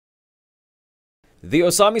The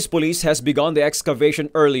Ozamiz police has begun the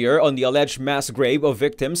excavation earlier on the alleged mass grave of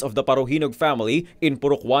victims of the Parojinog family in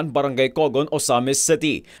Purukwan, Barangay Cogon, Ozamiz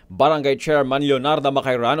City. Barangay Chairman Leonarda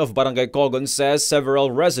Macairan of Barangay Cogon says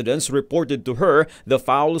several residents reported to her the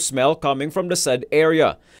foul smell coming from the said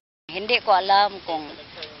area. Hindi ko alam kung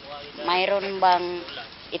mayroon bang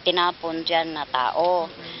itinapon dyan na tao.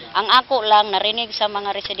 Ang ako lang narinig sa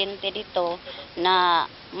mga residente dito na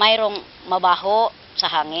mayroong mabaho sa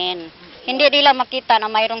hangin. Hindi nila makita na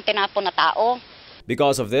mayroong tinapon na tao.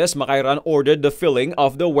 Because of this, Macairan ordered the filling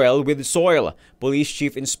of the well with soil. Police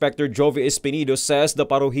Chief Inspector Jovi Espinido says the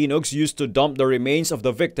Parojinogs used to dump the remains of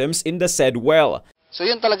the victims in the said well. So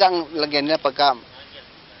yun talaga ang lagyan nila pagka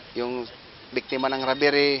yung biktima ng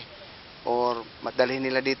robbery or madalhin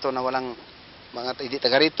nila dito na walang mga hindi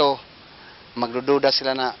taga rito, magdududa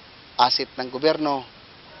sila na asset ng gobyerno,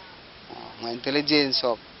 mga intelligence,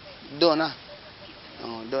 so doon na.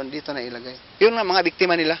 Doon dito na ilagay. Yung mga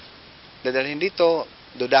biktima nila, dadalhin dito,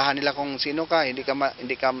 dudahan nila kung sino ka, hindi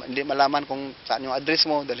malaman kung saan yung address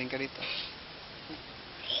mo, dalhin ka dito.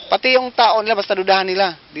 Pati yung tao nila basta dudahan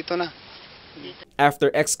nila, dito na.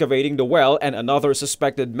 After excavating the well and another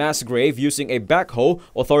suspected mass grave using a backhoe,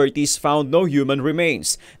 authorities found no human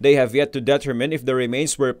remains. They have yet to determine if the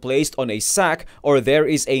remains were placed on a sack or there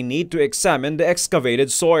is a need to examine the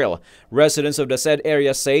excavated soil. Residents of the said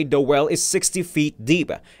area say the well is 60 feet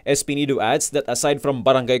deep. Espinido adds that aside from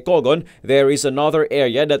Barangay Cogon, there is another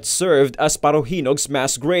area that served as Parojinog's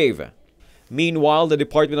mass grave. Meanwhile, the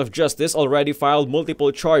Department of Justice already filed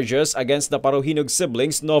multiple charges against the Parojinog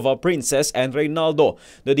siblings Nova, Princess, and Reynaldo.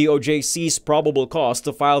 The DOJ sees probable cause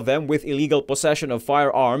to file them with illegal possession of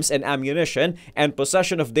firearms and ammunition and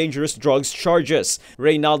possession of dangerous drugs charges.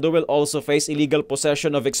 Reynaldo will also face illegal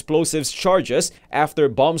possession of explosives charges after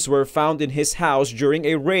bombs were found in his house during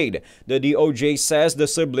a raid. The DOJ says the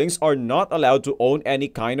siblings are not allowed to own any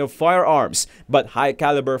kind of firearms, but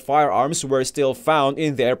high-caliber firearms were still found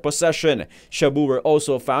in their possession. Shabu were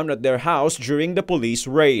also found at their house during the police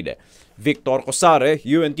raid. Victor Cosare,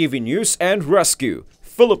 UNTV News and Rescue,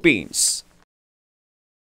 Philippines.